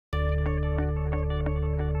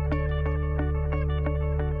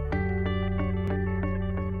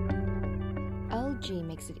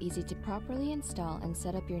makes it easy to properly install and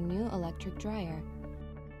set up your new electric dryer.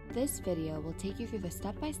 This video will take you through the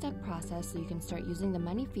step-by-step process so you can start using the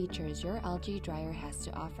many features your LG dryer has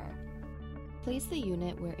to offer. Place the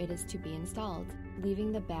unit where it is to be installed,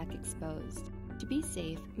 leaving the back exposed. To be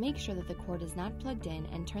safe, make sure that the cord is not plugged in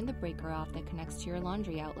and turn the breaker off that connects to your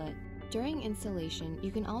laundry outlet. During installation,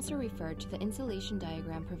 you can also refer to the installation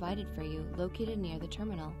diagram provided for you located near the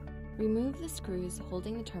terminal. Remove the screws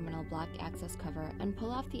holding the terminal block access cover and pull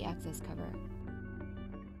off the access cover.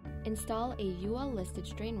 Install a UL listed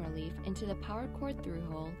strain relief into the power cord through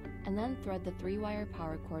hole and then thread the 3-wire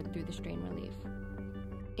power cord through the strain relief.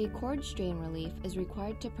 A cord strain relief is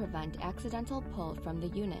required to prevent accidental pull from the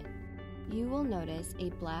unit. You will notice a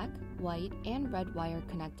black, white, and red wire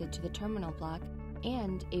connected to the terminal block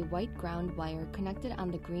and a white ground wire connected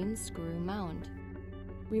on the green screw mound.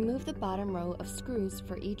 Remove the bottom row of screws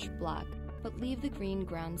for each block, but leave the green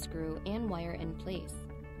ground screw and wire in place.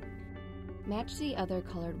 Match the other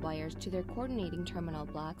colored wires to their coordinating terminal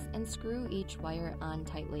blocks and screw each wire on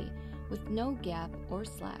tightly, with no gap or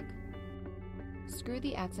slack. Screw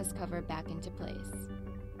the access cover back into place.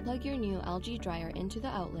 Plug your new LG dryer into the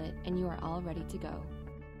outlet and you are all ready to go.